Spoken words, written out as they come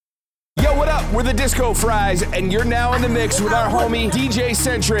We're the Disco Fries, and you're now in the mix with our homie DJ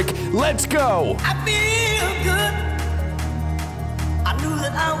Centric. Let's go. I feel good. I knew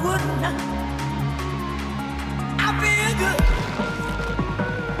that I would not. I feel good.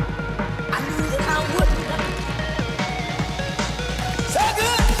 I knew that I would not. So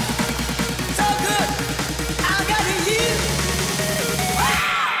good. So good. I got you.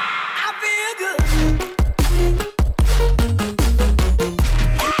 I feel good.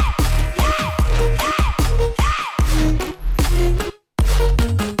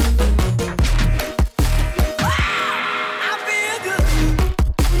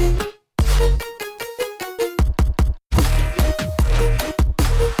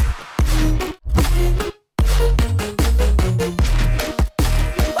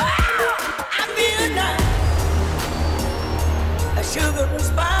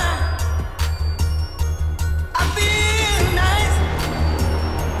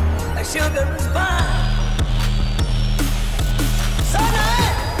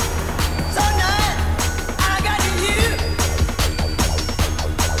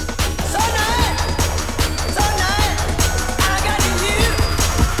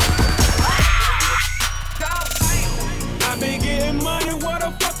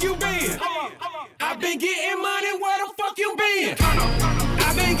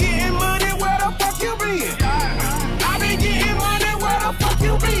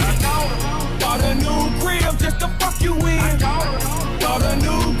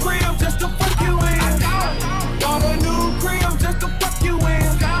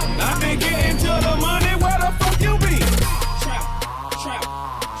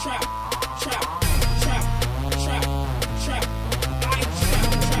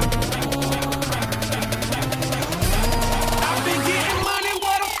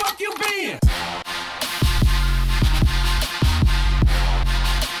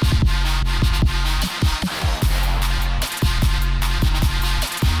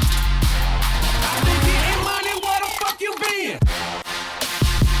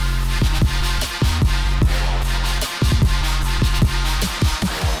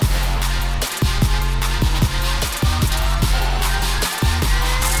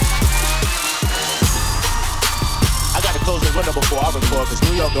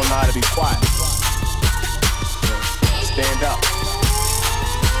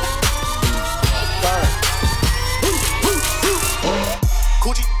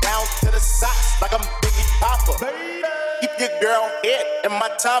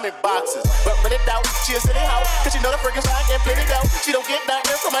 Tommy boxes, but put it out. She a city hoe, cause she know the freaking shot get pretty dope. She don't get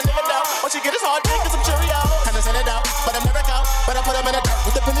nothing from my nigga down. Once she get his hard dick and some Cheerios. Kinda send it out, but I'm never out. But I put him in a dirt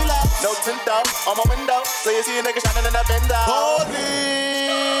with the penny low. No tint up on my window, so you see a nigga shining in the window. Holy,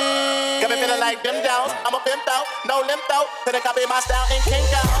 got me feeling like them down. I'm a pimp out, no limp out. Put a copy of my style and kink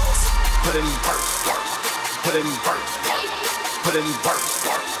out. Put in work, put in work, put in work,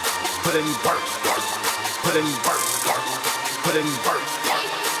 put in work, put in work, put in work. Put in work,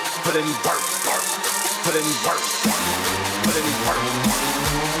 put in work, put in work, put in work, put in work,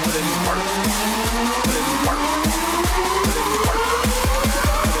 put in work.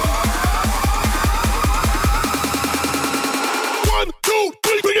 1, 2,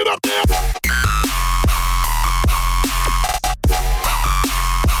 3, bring it up there.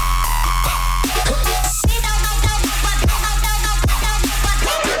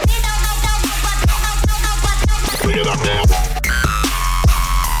 Bring it up there.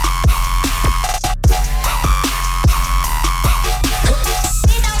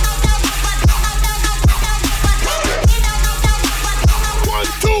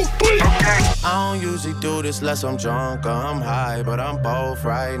 I don't usually do this unless I'm drunk or I'm high, but I'm both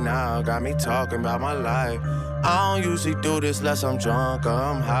right now. Got me talking about my life. I don't usually do this unless I'm drunk or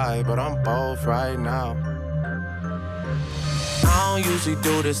I'm high, but I'm both right now. I don't usually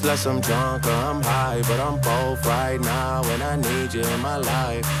do this unless I'm drunk or I'm high, but I'm both right now, and I need you in my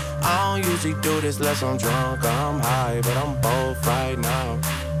life. I don't usually do this unless I'm drunk or I'm high, but I'm both right now.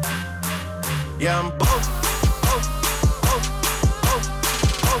 Yeah, I'm both.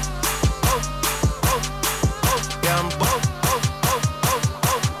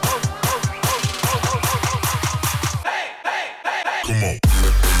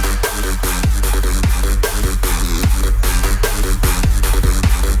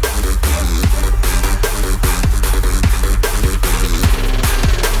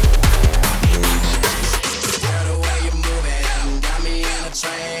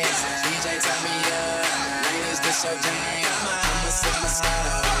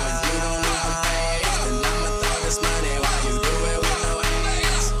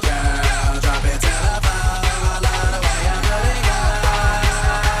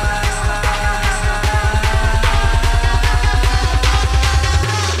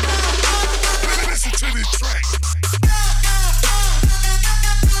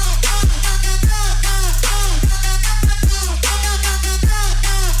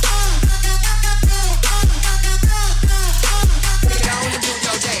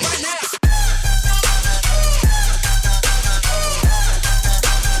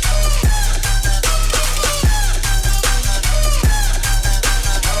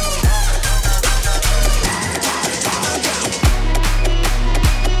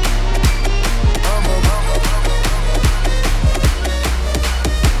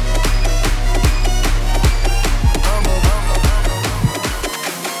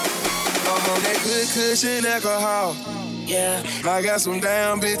 on that good cushion alcohol. Yeah, I got some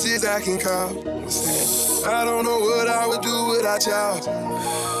damn bitches I can call. I don't know what I would do without y'all.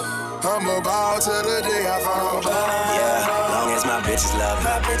 I'm about till the day I fall. yeah. Long as my bitches love me.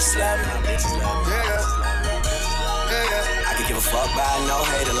 Yeah. I can give a fuck by no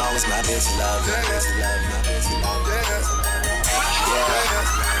hate as long as my bitches love me. Yeah.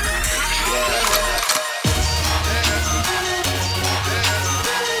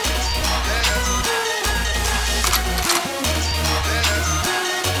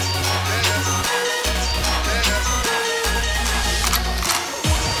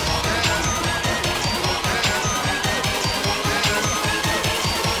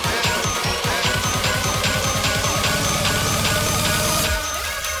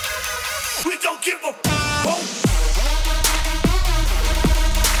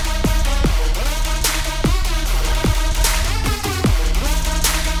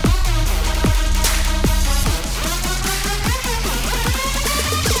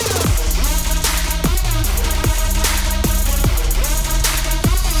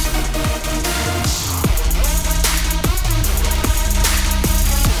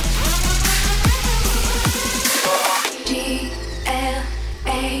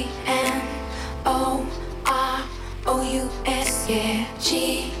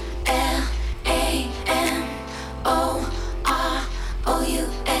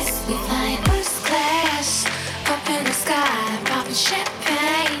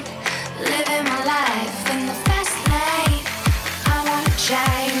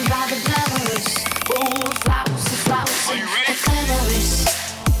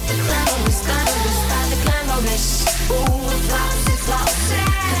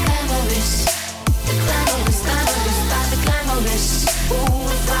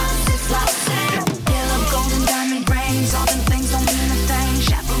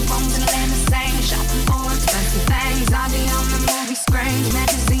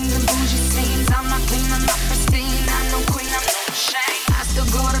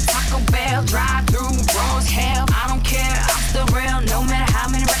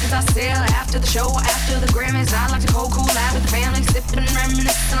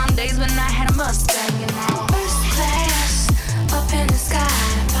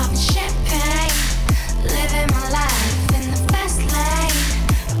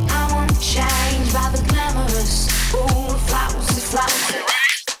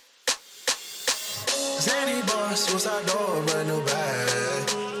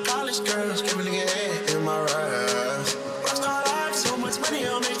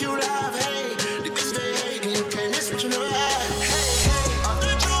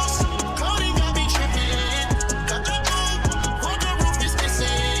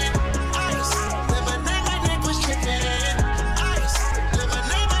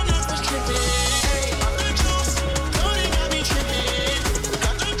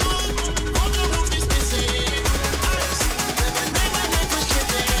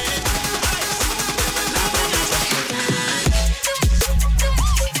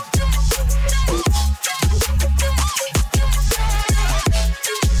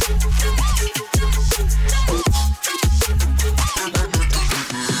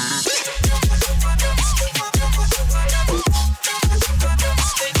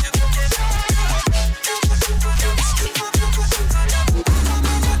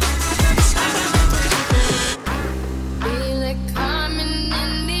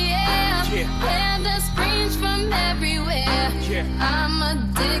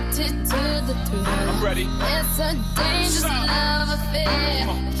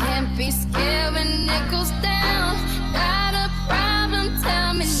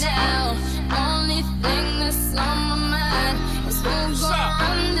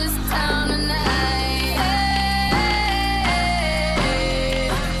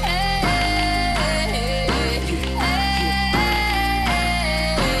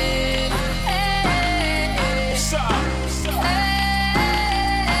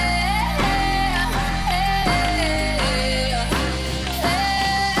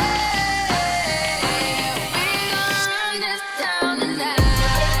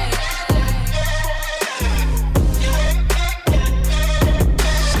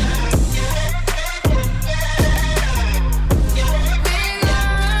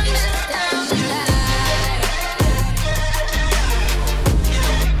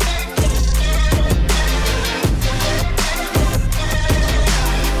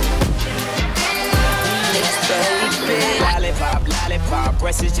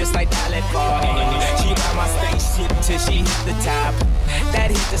 Breasts is just like lollipop. She ride my spaceship till she hit the top.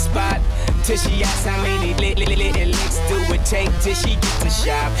 That hit the spot. till she asks how many licks do it take till she get to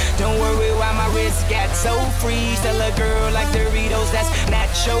shop. Don't worry why my wrist got so free. Tell a girl like Doritos, that's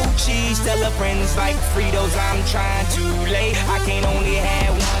nacho cheese. Tell her friends like Fritos, I'm trying to lay. I can't only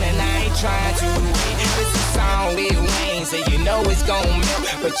have one and I ain't trying to wait. This is a song with Wayne, so you know it's gon' melt.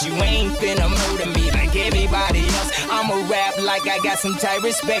 But you ain't finna murder me like everybody else. I'ma rap like I got some tight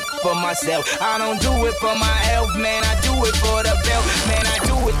respect for myself. I don't do it for my health, man, I do it for the belt. Man, I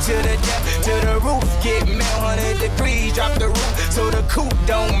do it to the death, to the roof. Get melt, 100 degrees, drop the roof so the coupe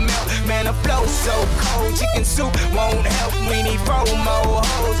don't melt. Man, the flow so cold, chicken soup won't help. We need promo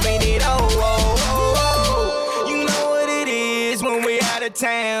hoes, we need You know what it is when we out of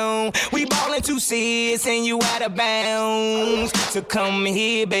town. We ballin' 2 6 and you out of bounds. So come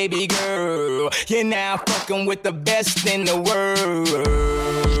here, baby girl. You're now fucking with the best in the world.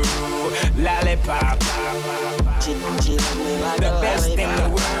 Lollipop, the best in the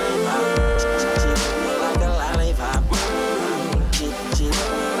world.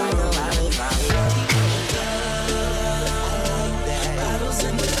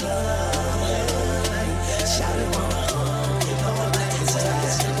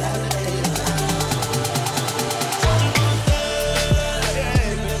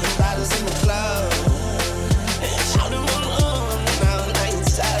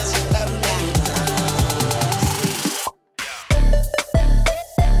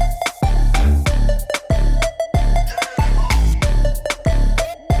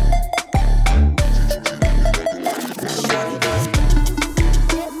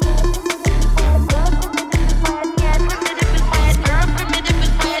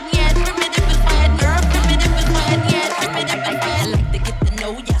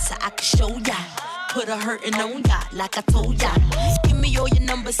 Like I told ya, give me all your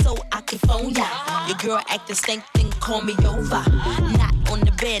numbers so I can phone ya. Your girl acting stank, then call me over. Not on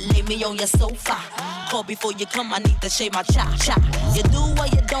the bed, lay me on your sofa. Call before you come, I need to shave my cha-cha. You do or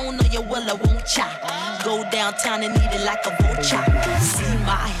you don't, or you will or won't cha. Go downtown and eat it like a vulture. See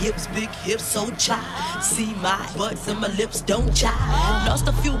my hips, big hips, so cha. See my butts and my lips, don't cha. Lost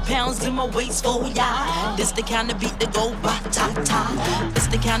a few pounds in my waist, for ya. This the kind of beat that go ba-ta-ta. This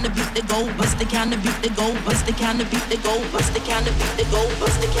the kind of beat that go, bust the kind of beat that go, bust the kind of beat that go, bust the kind of beat that go,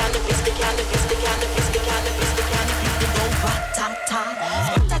 bust the kind of, bust the kind of, bust the kind of, bust the kind of, bust the kind of beat that go ba-ta-ta.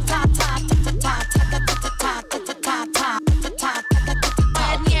 Ta-ta-ta.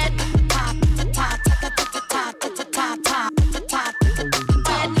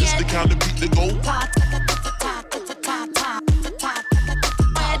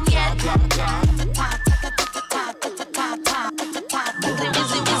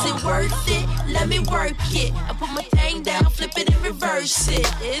 Work it. I put my thing down, flip it and reverse it.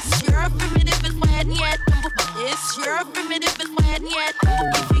 It's your primitive and wet yet. It's your primitive and wet yet.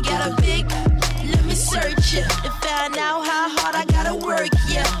 If you got a big, let me search it and find out how hard I gotta work.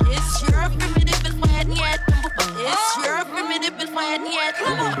 Yeah, it's your primitive and wet yet. It's your primitive and wet yet.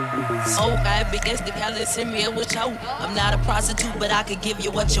 Okay, because the guy send me with you. I'm not a prostitute, but I could give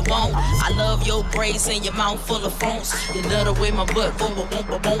you what you want. I love your braids and your mouth full of phones. You love the way my butt boom boom boom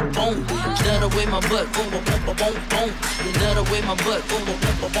boom boom boom. You love the way my butt boom boom boom boom boom boom. You love the way my butt boom boom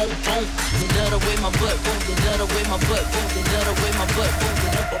boom boom boom boom. You love the way my butt boom. You love the way my butt boom. You love the way my butt boom. You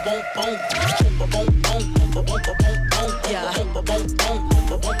love boom boom boom boom boom boom boom boom boom. Yeah. Boom boom boom boom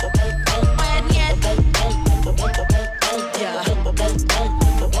boom boom boom. When yet. Boom boom boom boom boom boom. Yeah. Boom boom boom boom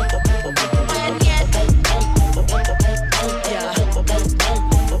boom boom.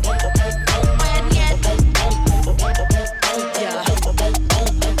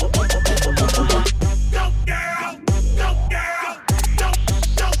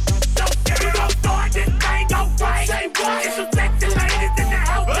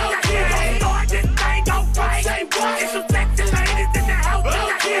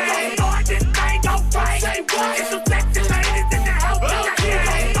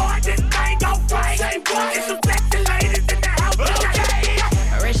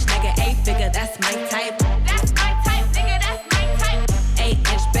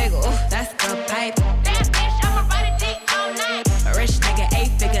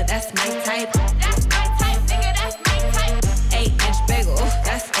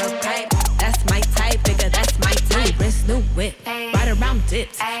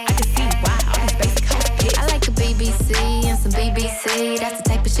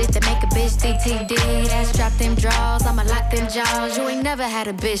 Never had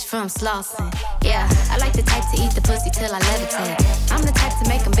a bitch from Slauson. Yeah, I like the type to eat the pussy till I levitate. I'm the type to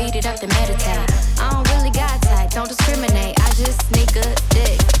make them beat it up to meditate. I don't really got type, don't discriminate. I just sneak a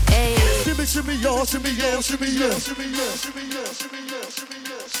dick. Hey. Shimmy, shimmy, y'all, shimmy, y'all, shimmy, yeah, shimmy, yeah, shimmy, yeah, shimmy, yeah, shimmy,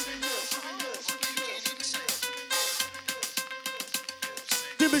 yeah, shimmy, yeah.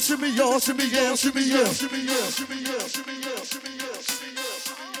 Shimmy, shimmy, y'all, shimmy, yeah, shimmy, yeah, shimmy, yeah, shimmy, yeah, shimmy, yeah, shimmy, yeah, shimmy,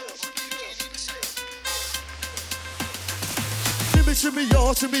 yeah. Shimmy, shimmy,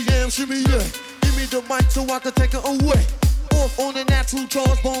 y'all, shimmy, yeah, shimmy, yeah. Give me the mic so I can take it away. Off on a natural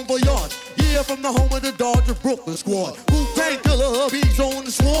charge, bon voyage. Yeah, from the home of the Dodgers Brooklyn squad. Wu-Tang Killer, beats on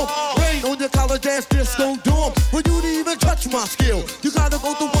the swarm. Rain on your college ass disco dorm. For you to even touch my skill, you gotta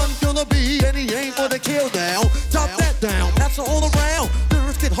go to one Killer B, and he ain't for the kill now. Chop that down, pass it all around.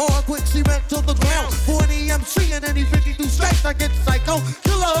 Lyrics get hard, quick cement to the ground. For any MC and any 52 states, I get psycho.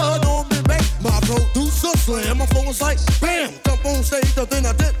 Killer, Norman Bates. My producer slam, my flow was like bam. Jump on stage, the thing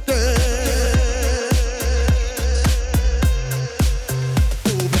I did there.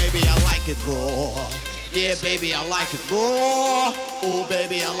 Raw. Yeah, baby, I like it raw. Oh,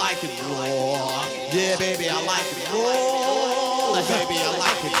 baby, I like it raw. Yeah, baby, I like it raw. Oh, baby, I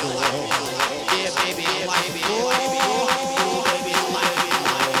like it raw. Yeah, baby, I like it raw. Oh, baby, I like it raw. Yeah, baby, I like it raw. Baby, I like it raw. Baby, I like it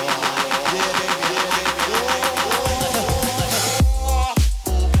raw.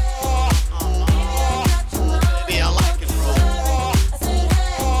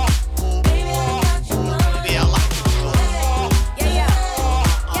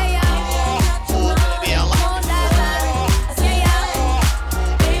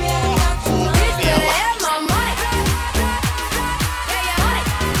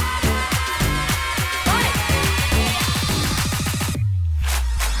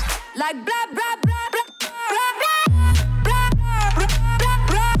 Like blah blah blah blah blah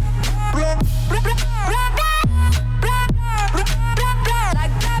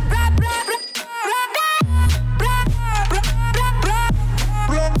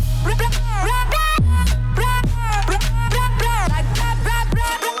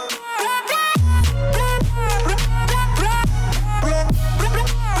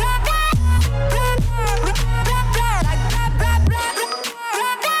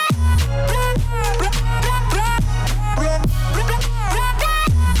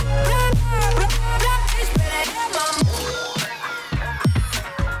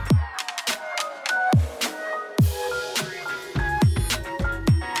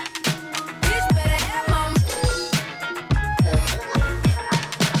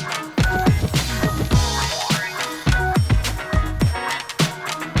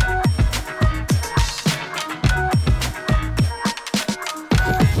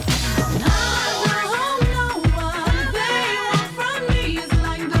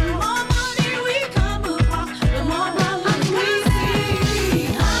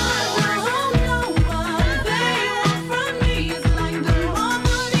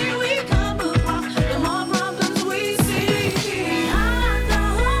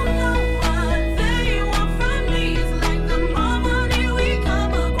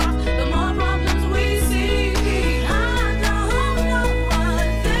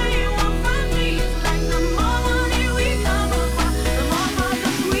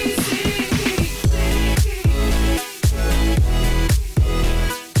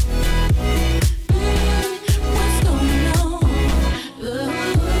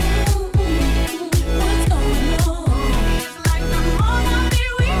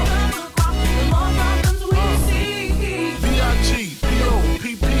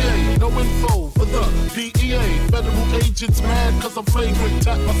agents mad cause I'm flagrant.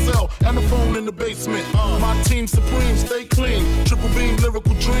 Tap my cell and the phone in the basement. My team supreme, stay clean. Triple beam,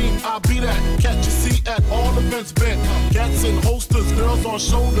 lyrical dream. I be that. Catch your seat at all events bent. Gats and holsters, girls on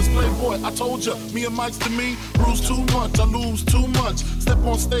shoulders. Playboy, I told ya, me and Mike's to me. Bruise too much, I lose too much. Step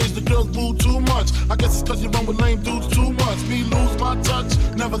on stage, the girls boo too much. I guess it's cause you run with lame dudes too much. Me lose my touch,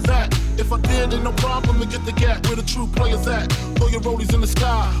 never that. If I did, ain't no problem to get the gap where the true players at. Throw your rollies in the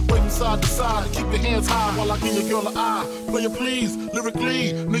sky, wave them side to side. Keep your hands high while I give your girl an eye. Play it please,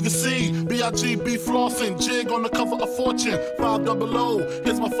 lyrically, nigga C, B.I.G.B. flossing, jig on the cover of Fortune, 500.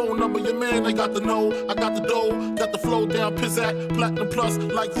 Here's my phone number, your man, they got the know. I got the dough, got the flow down, pizzat, platinum plus,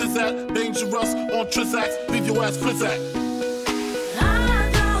 like Zizat, dangerous on Trizac, leave your ass pizzat.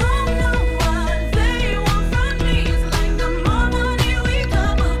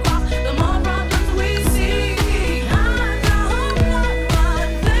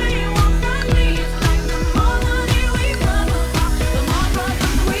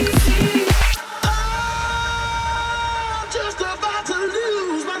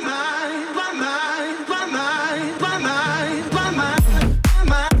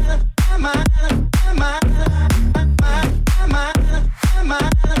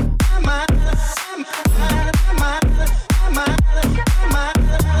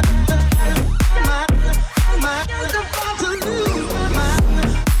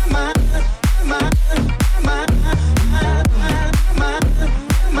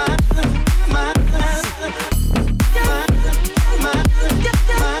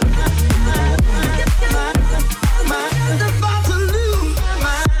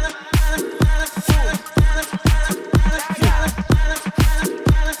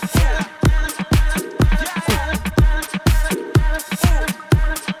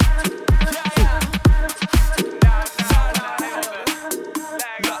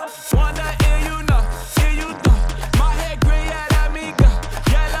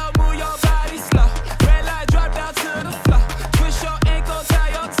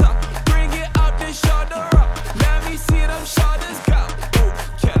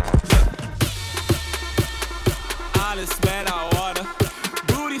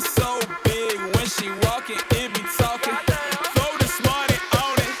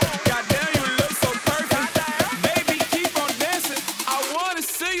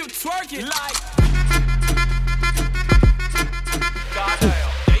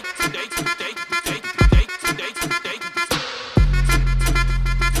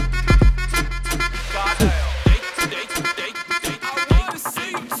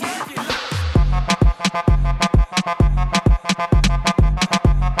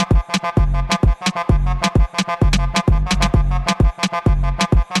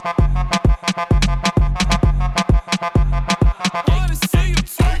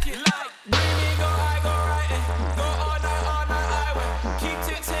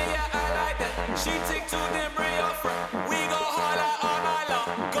 take two, then bring your friend. We go hard like all night long.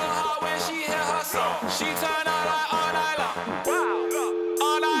 Go hard when she hear her song. She turn on like all night long.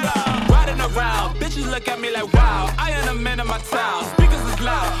 All night long. Riding around, bitches look at me like wow. I am the man of my town. Speakers is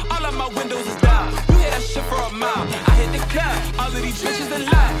loud, all of my windows is down. You hear that shit for a mile. I hit the club, all of these bitches in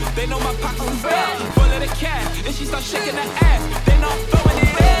line. They know my pockets is down, full of the cash. Then she start shaking her ass. They know I'm throwing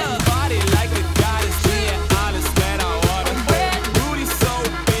it in. Body like a goddess, being honest, man, I wanna. Booty so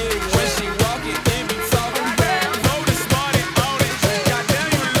big when she walking in me talking. Rollin' started on it. Goddamn,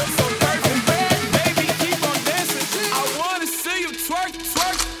 you look so perfect. Baby, keep on dancing. I wanna see you twerk,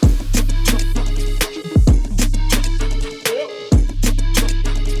 twerk.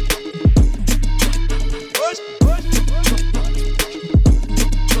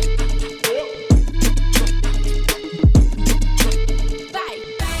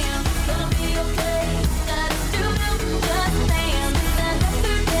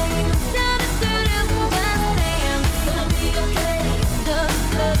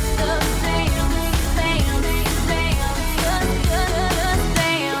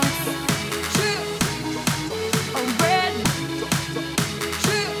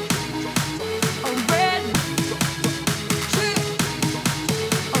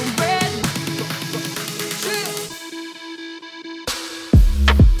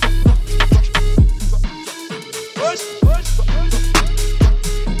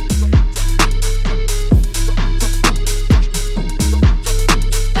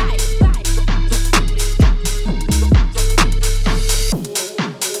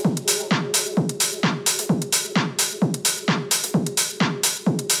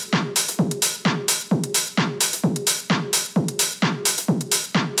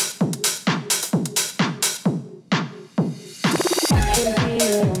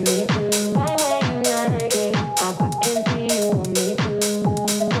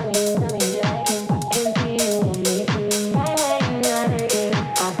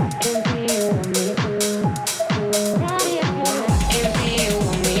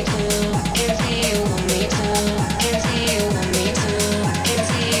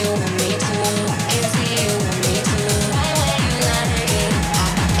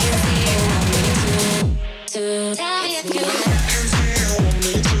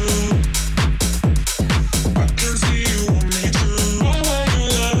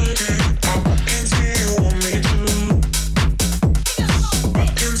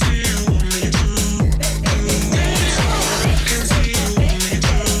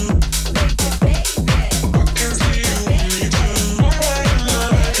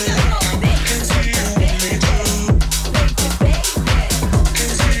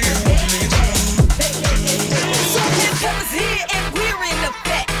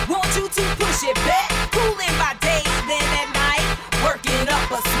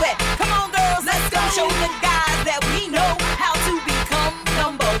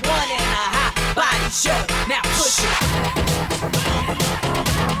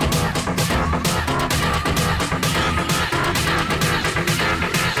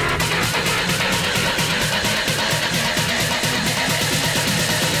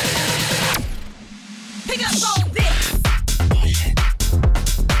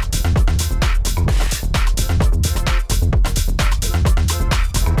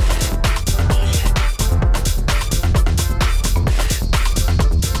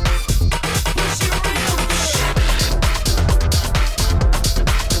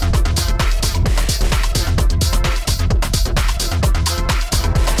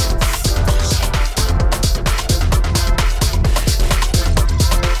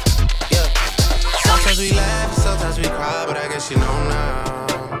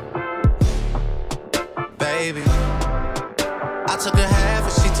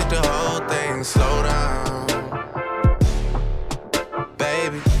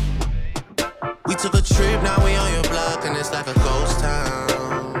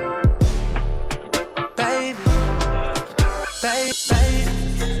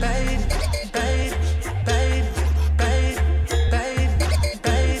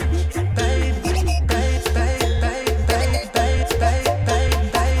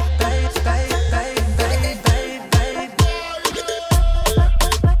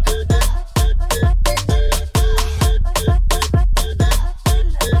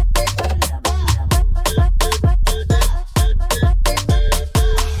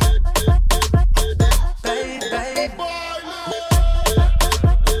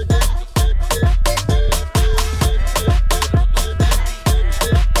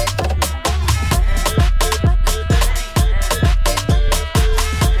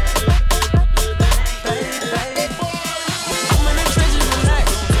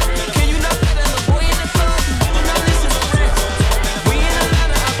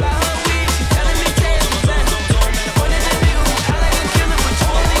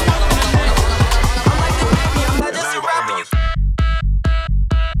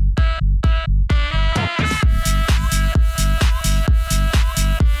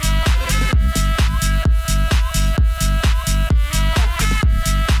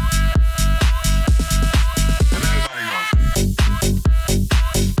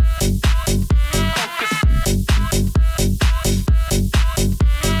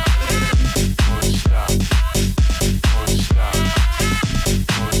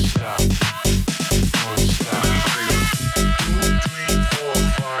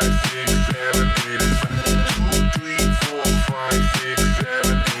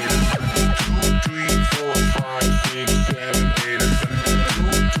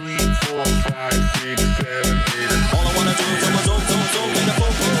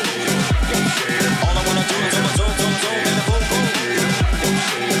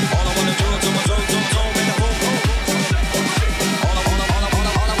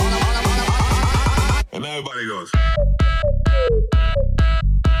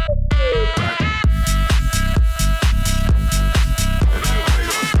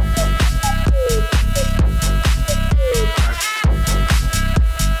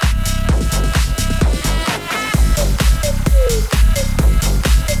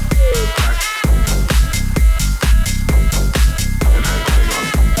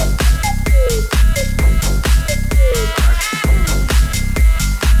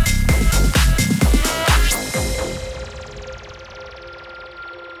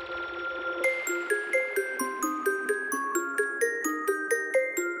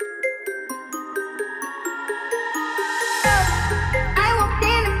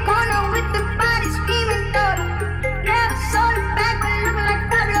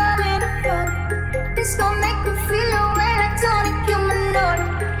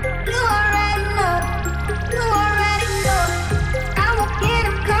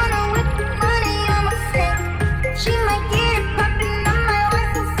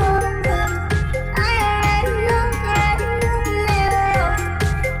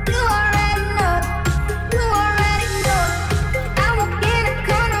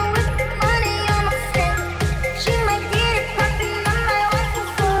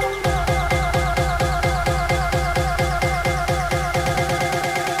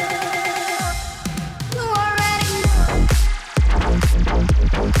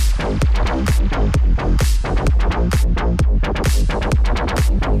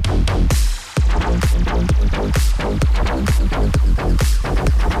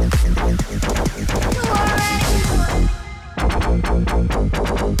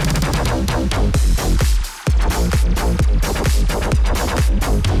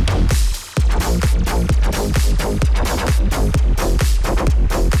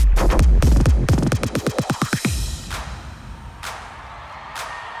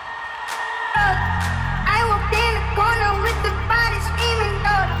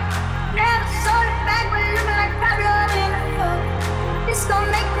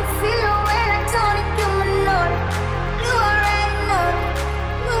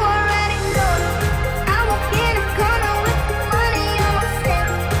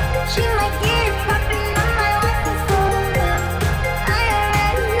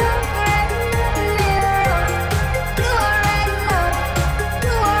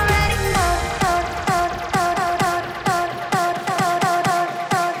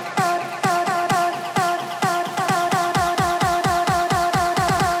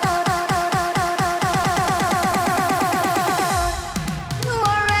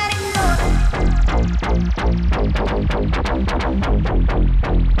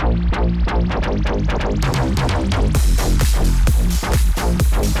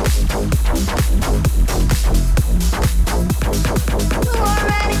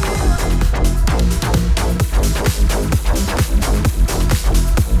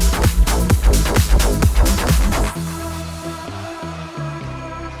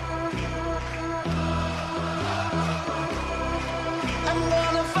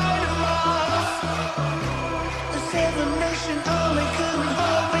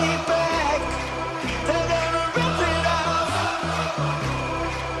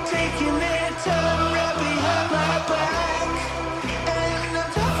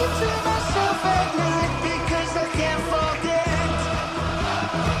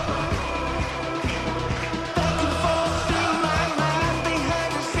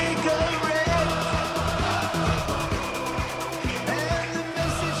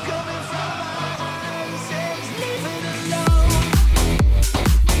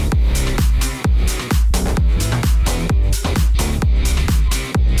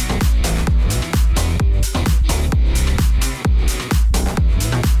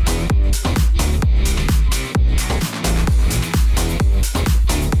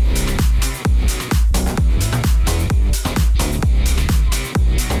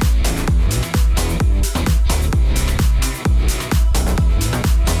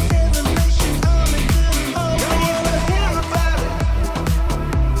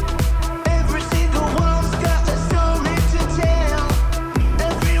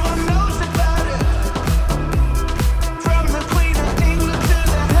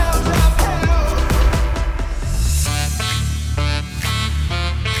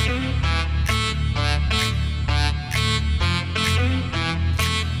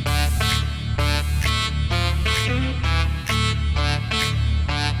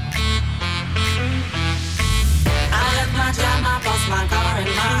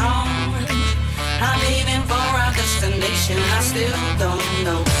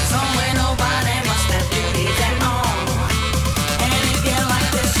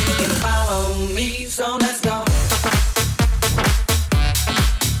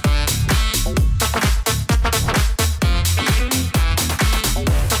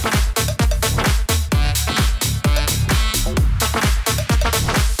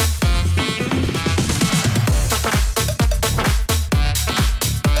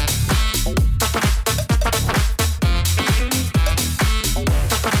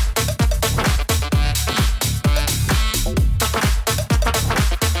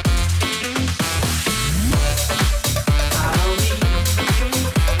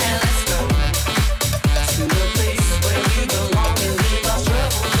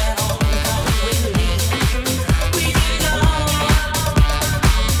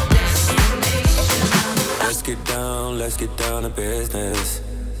 business.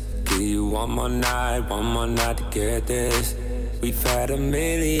 Give you one more night to get this. We've had a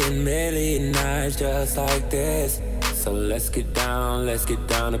million nights just like this. So let's get down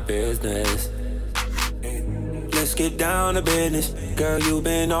to business. Let's get down to business. Girl, you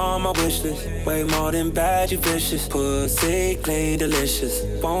been on my wish list. Way more than bad, you vicious. Pussy clean, delicious.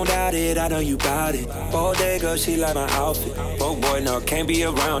 Won't doubt it, I know you bout it. Bodega, she like my outfit. Broke boy, no, can't be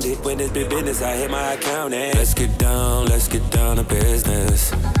around it. When it's big business, I hit my account and let's get down to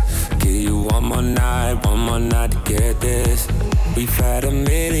business. Give you one more night to get this. We've had a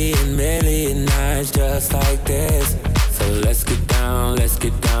million nights just like this. So let's get down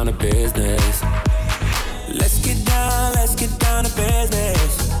to business. Let's get down to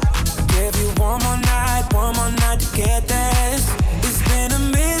business. Give you one more night to get this. It's been a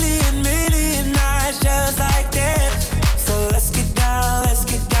million nights just like this. So let's get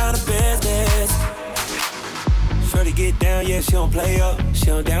down to business. Shorty get down, yeah, she don't play up. She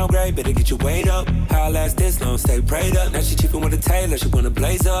don't downgrade, better get your weight up. How I last this long, stay prayed up. Now she cheapin' with a tailor, she wanna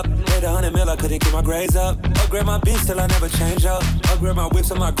blaze up. Made 100 mil, I couldn't get my grades up. Upgrade my beats till I never change up. Upgrade my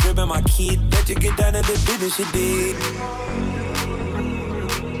whips on my crib and my key. Bet you get down to the business you did.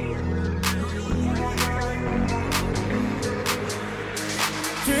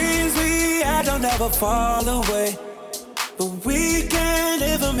 Dreams we had don't ever fall away, but we can't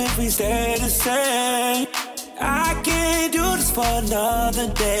live them if we stay the same. I can't do this for another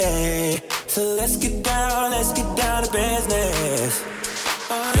day. So let's get down to business.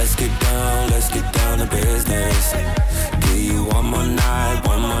 Let's get down to business. Give you one more night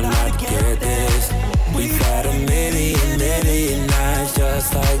to get this. We've had a million nights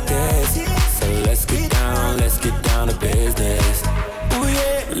just like this.